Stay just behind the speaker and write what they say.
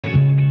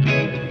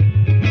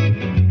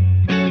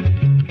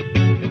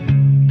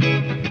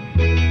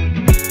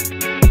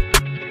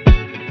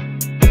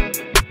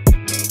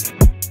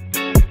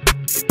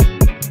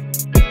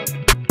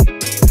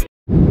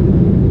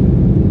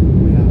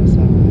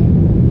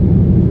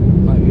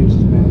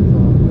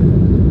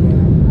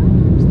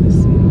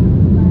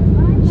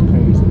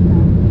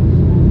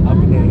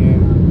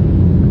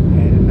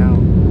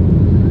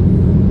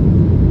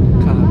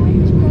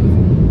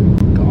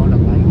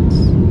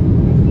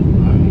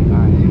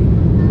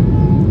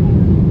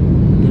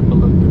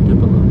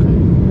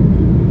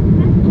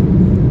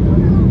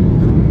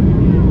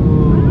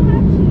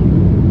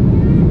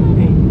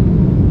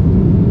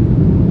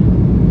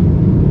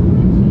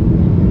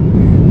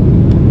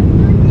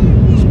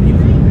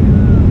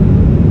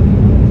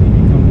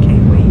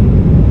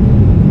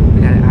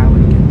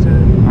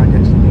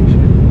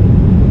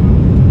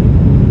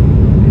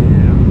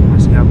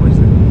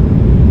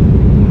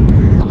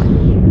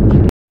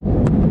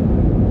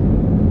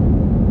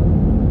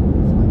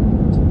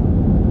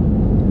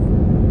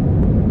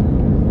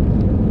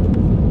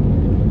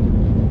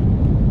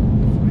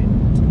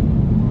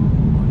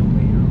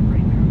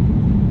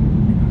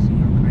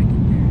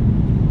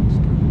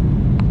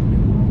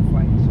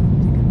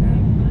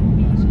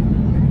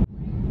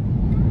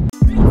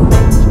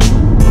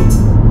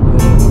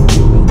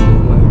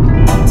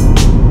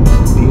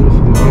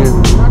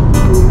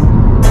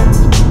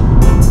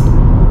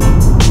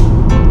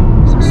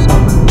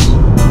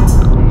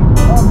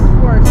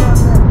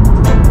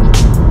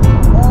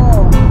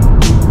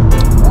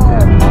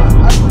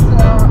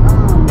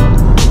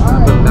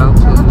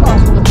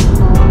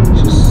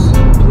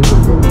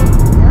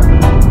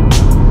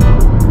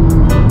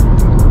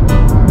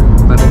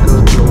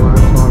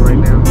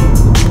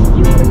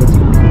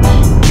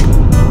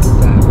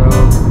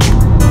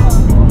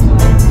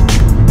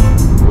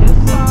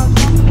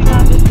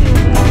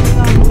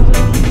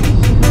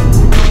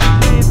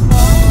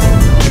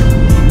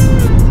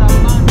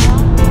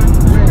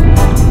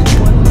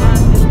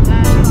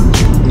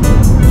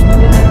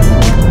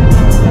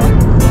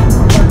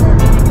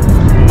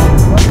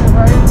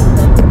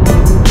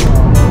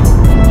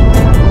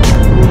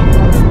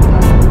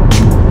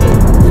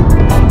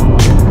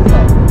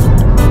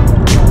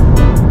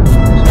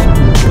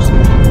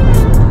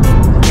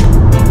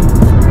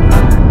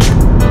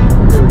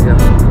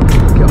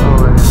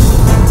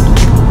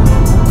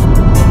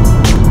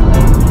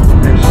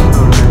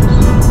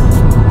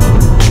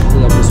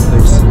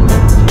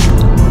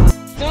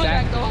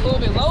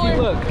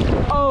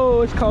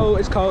Oh, it's cold,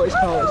 it's cold, it's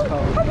cold, it's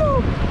cold.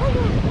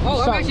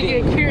 Oh, I'm actually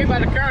getting carried by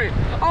the current.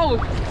 Oh.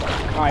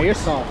 Alright, you're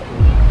soft.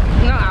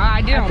 No,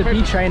 I did. At the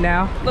beach right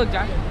now. Look,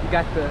 Josh. You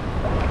got the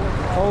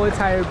whole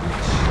entire beach.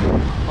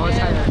 Whole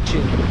entire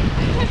chin.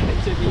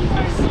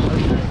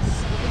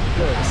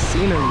 Good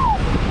scenery.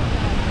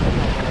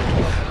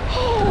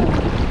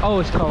 Oh,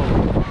 it's cold.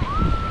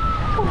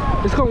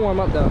 It's gonna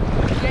warm up though.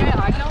 Yeah,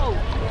 I know.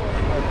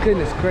 Oh,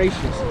 goodness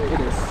gracious,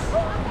 it is.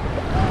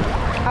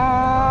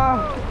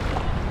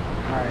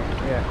 Alright,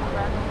 yeah.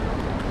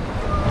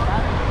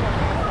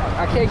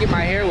 I can't get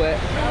my hair wet,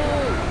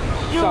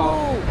 so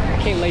I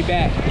can't lay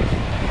back.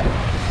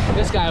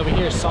 This guy over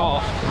here is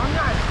soft. I'm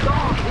not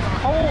soft.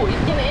 It's cold.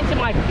 It's getting into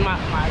my.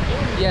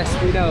 Yes,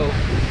 we know.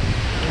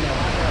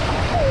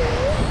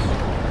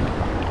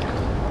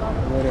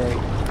 Literally.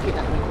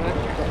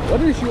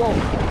 What is you on?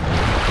 You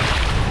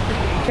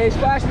can't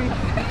splash me.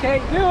 You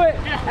can't do it.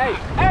 Hey,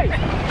 hey,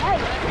 hey.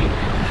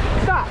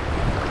 Stop.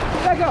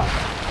 Back up.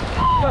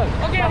 Look.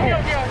 Okay.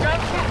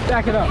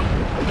 Back it up.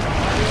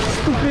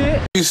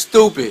 Stupid. You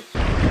stupid.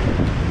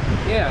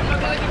 Yeah.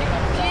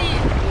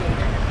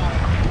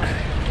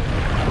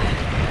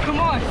 Come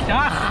on,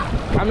 stop.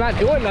 I'm not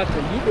doing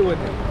nothing. You doing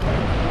it.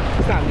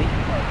 It's not me.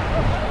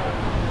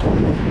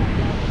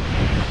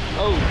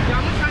 Oh. Yeah,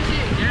 I'm gonna try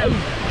shit. Yeah.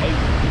 Hey.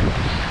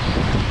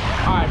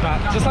 Alright, but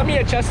just let me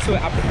adjust to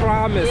it. I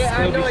promise. Yeah, I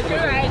it'll know be what you're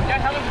smooth. right.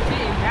 That's how I'm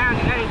sitting down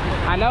and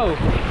everything. I know.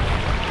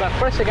 But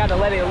first I gotta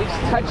let it at least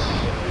touch.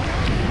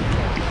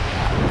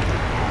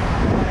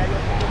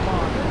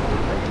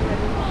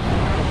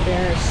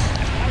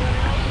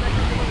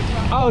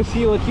 Oh,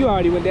 see, look, you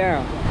already went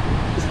down.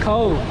 It's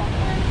cold.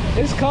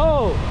 It's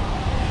cold.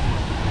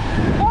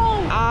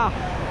 Oh. Ah.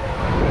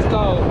 It's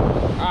cold.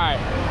 Alright.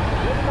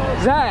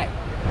 Zach,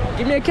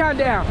 give me a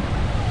countdown.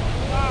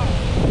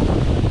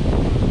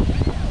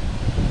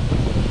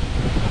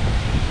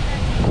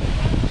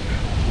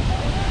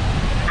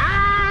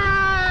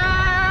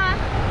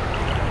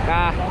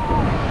 Nah,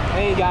 I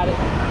ain't got it.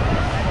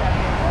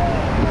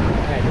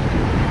 Okay.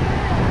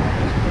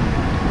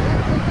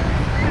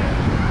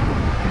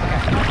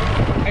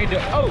 How you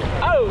doing? Oh,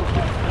 oh!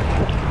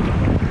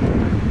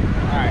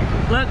 Alright,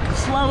 look,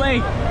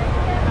 slowly.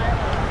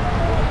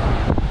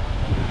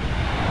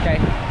 Okay.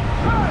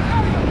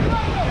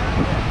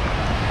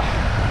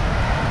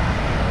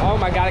 Oh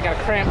my god, I got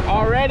a cramp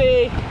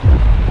already.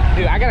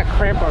 Dude, I got a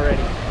cramp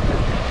already.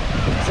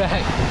 Zach,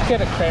 I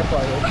got a cramp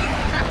already.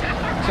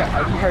 You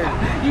heard it.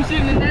 You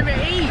shouldn't have never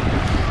ate.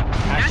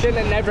 I shouldn't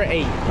have never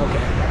ate.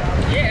 Okay.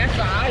 Yeah, that's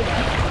what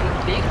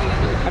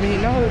I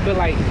mean, no, but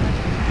like,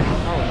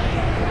 oh.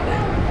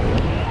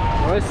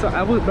 Well, it's so,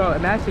 bro,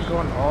 imagine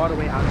going all the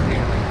way out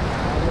there.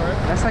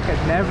 That's like a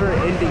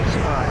never-ending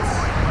spot.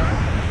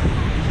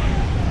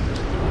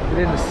 And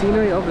then the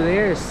scenery over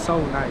there is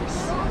so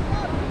nice.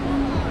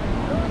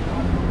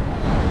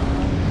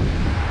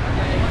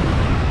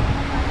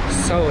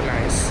 So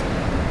nice.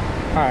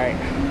 All right.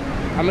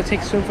 I'm gonna take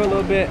a swim for a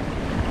little bit.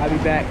 I'll be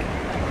back.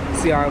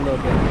 See y'all in a little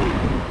bit.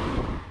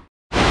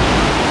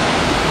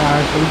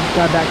 Alright, so we just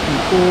got back from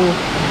the pool.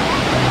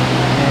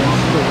 And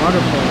it's the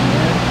waterfall, man.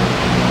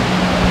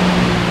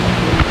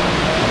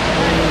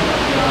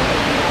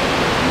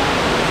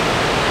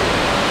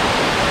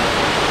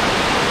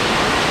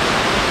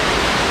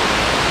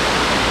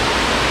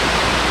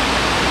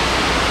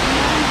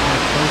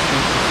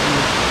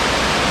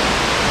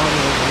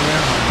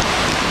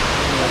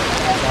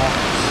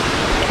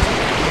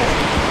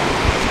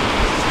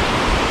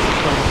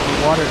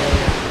 Water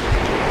area.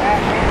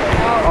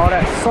 All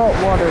that salt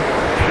water.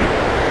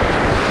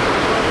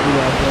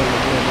 Yeah,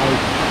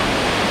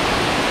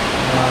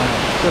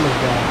 still is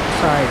bad.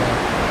 Sorry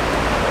guys.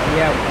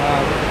 Yeah, with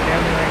the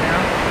family right now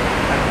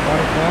at the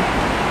waterfall.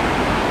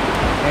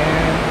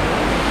 And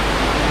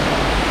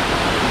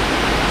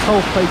this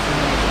whole place is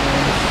nice,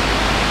 man.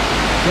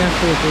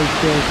 Definitely a great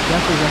place.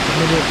 Definitely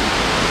recommend it.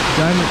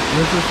 Gun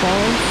River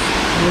Falls,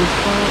 what it's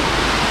called.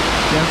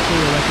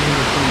 Definitely a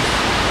recommended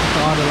place.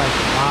 All the like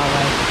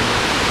wildlife,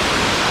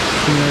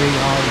 scenery,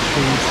 all the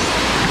trees,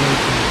 great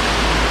thing.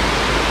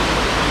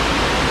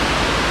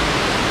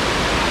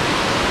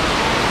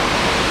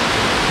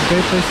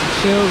 Great place to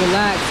chill,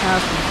 relax,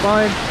 have some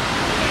fun,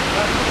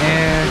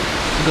 and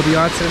we'll be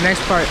on to the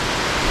next part.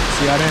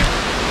 See y'all there.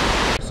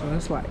 So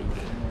it's like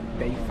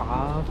day 5,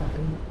 I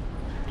think.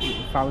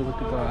 We probably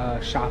look at the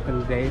shop of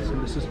the day. So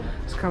this is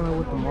it's kind of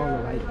like what the mall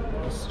look like.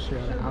 Let's show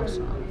you the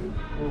outside.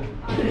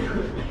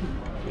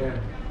 Yeah.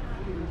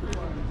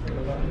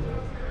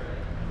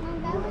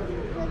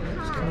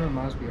 This kind of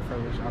reminds me of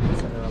Furniture Shopping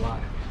Center a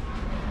lot.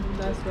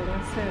 That's what I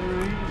said,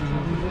 right?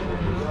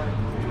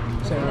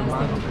 So it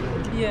reminds me.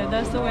 Yeah,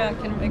 that's the way I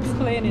can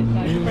explain it,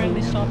 like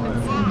friendly shopping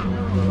center.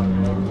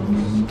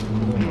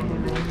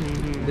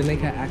 Then they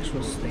got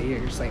actual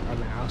stairs like on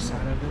the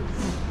outside of it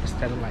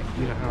instead of like,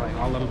 you know how like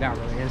all of them got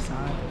on the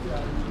inside.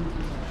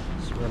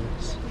 It's real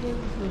nice.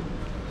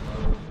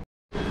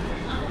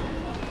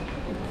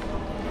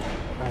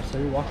 Alright, so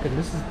we walk in.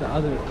 This is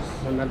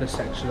another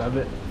section of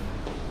it.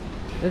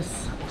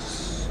 This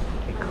is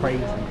like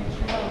crazy.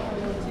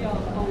 See,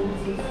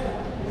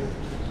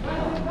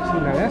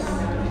 now that's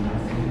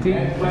deep.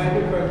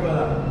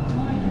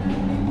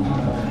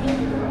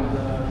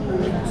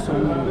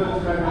 Some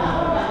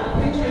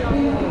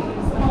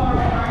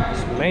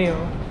mayo.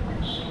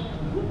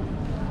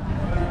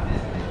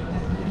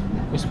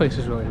 This place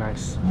is really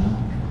nice.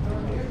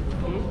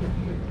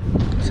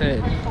 I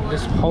said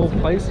this whole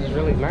place is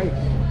really nice.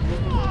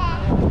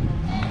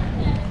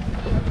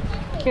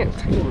 I can't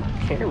take the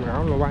camera. I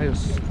don't know why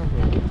it's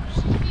coming.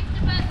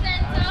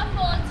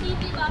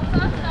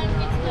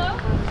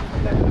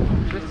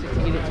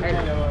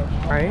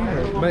 I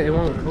am, but it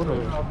won't go to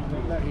me.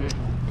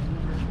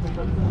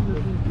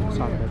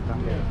 Sorry about that.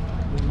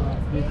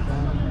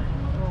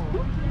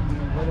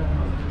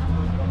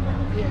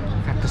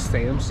 Got the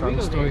stamps on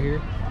the store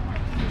here.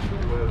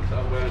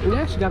 They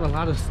actually got a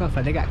lot of stuff.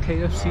 Like they got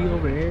KFC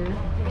over there.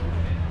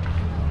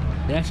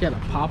 They actually got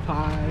a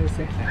Popeyes.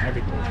 They have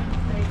everything.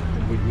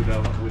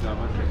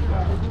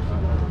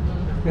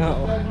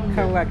 No, kind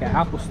of like an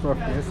Apple store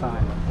from this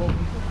side.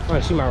 Oh,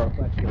 see my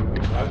reflection.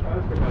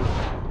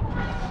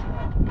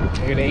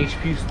 Here the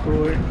HP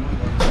store.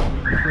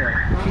 Yeah,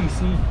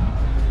 PC.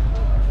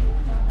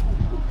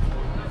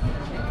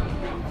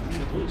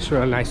 It's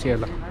real nice here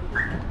though.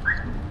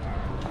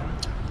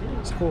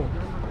 It's cool.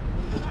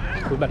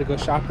 We're about to go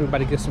shopping. We're about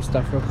to get some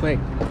stuff real quick.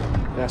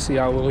 And I'll see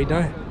y'all when we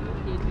done.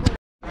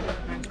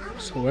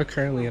 So we're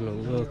currently in a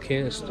little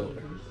kid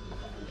store.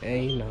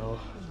 And you know,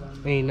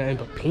 ain't nothing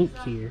but pink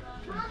here.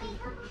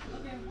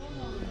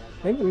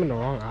 Maybe I'm in the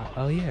wrong aisle.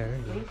 Oh yeah, there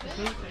you go.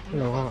 In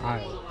the wrong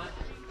aisle.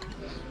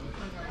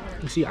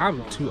 You see,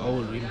 I'm too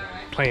old to be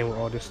playing with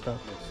all this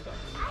stuff.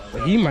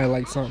 But he might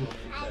like something.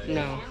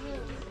 No.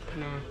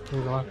 You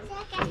know what?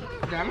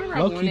 I remember I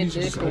Low-key, wanted these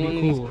this is for one pretty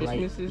of these cool. Like,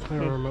 Christmases.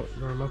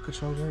 the remote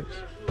control works.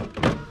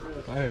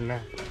 Other than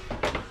that.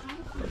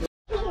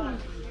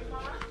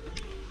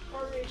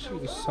 She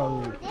is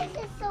so... This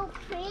is so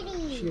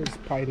pretty. She has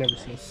probably never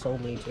seen so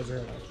many kids in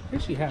her life. I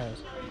think she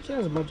has. She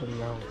has a bunch of them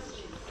now.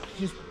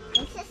 She's...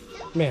 This is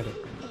so Amanda.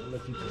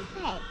 Look, you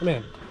What?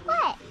 Amanda.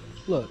 What?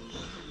 Look.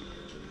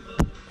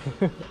 Oh,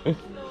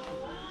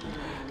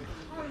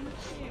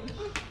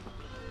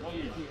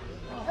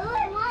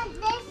 I want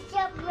this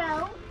jump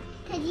rope.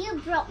 Because you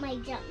broke my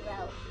jump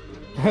rope.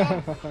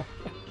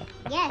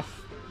 Yes.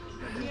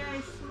 Yeah,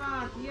 it's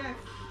smart, yes.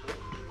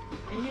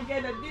 And you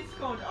get a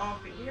discount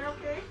off it. You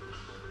okay?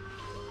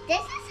 This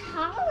is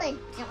 $100.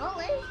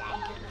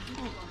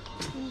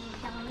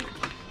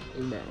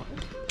 No.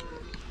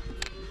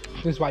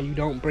 This is why you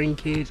don't bring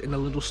kids in a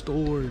little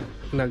store.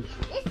 No,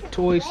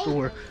 toy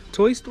store.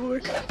 Toy store,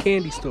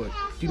 candy store.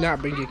 Do not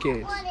bring your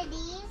kids.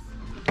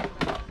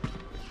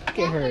 Look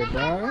at her,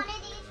 bro.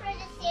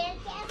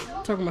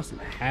 Talking about some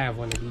have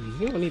one of these.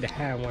 You don't need to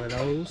have one of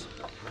those.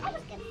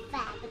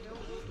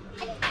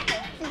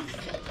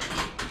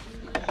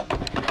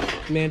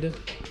 Amanda,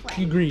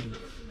 you greedy.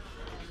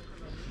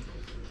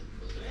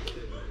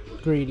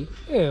 Greedy.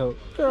 Ew,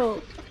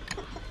 girl.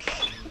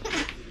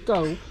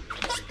 Go.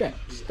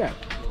 Step.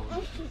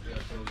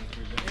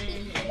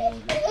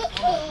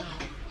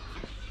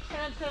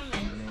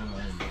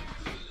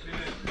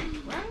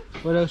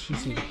 What else you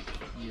see? Well,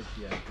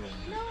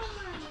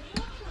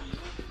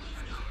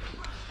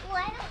 I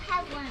don't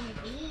have one of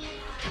these.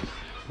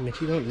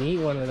 But you don't need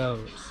one of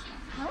those.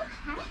 I don't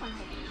have one of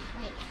these.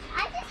 Wait, I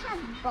just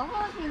have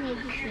balls and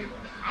everything.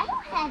 I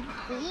don't have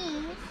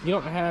these. You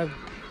don't have...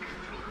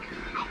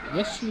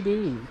 Yes, you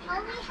do. I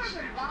only have a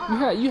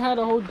ball. You had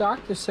a whole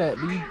doctor set,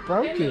 but you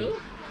broke it.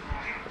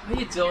 How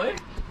you doing?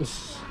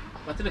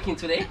 What you looking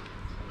today?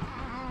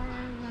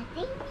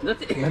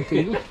 Nothing.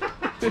 Nothing.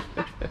 Nothing.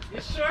 You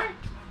sure?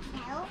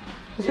 No.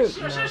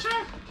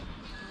 Sure.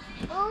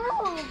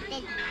 Oh,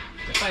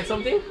 Find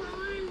something?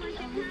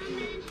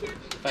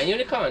 Find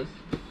unicorn.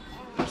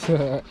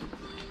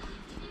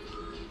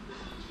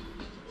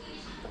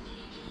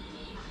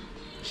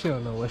 She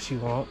don't know what she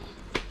want.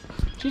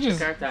 She just...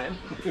 Car time.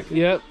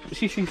 Yep,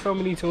 she sees so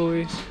many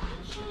toys.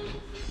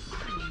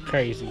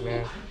 Crazy,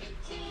 man.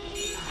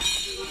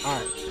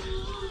 Alright.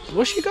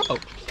 Where she go?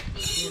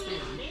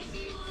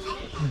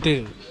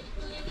 Dude.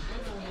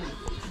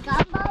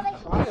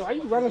 Why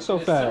you running so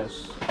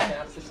fast?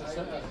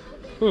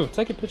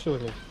 Take a picture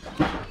with me.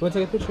 You wanna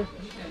take a picture?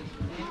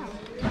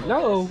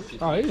 No.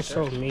 Oh, it is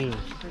so mean.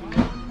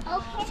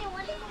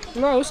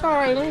 No, it's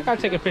alright. I don't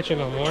gotta take a picture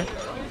no more.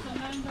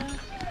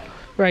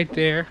 Right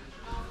there.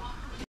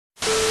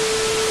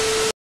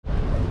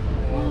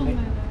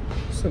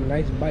 Some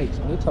nice bikes.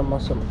 They're talking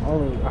about some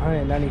only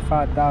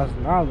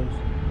 $195,000.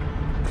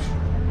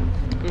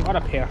 I ought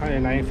to pay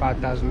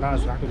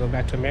 $195,000 so I can go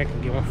back to America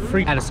and get one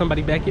free out of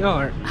somebody's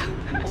backyard.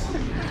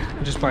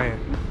 I'm just playing.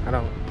 I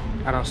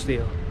don't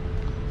steal.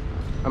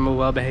 I'm a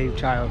well-behaved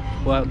child,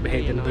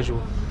 well-behaved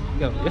individual.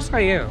 Yo, yes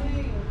I am.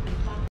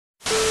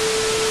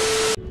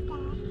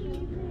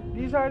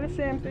 These are the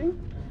same thing?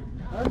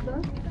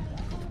 Okay.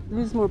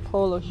 These more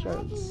polo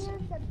shirts.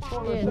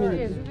 Yeah,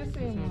 it's the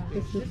same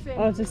one.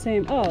 Oh, it's the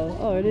same.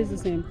 Oh, it is the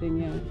same thing,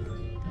 yeah.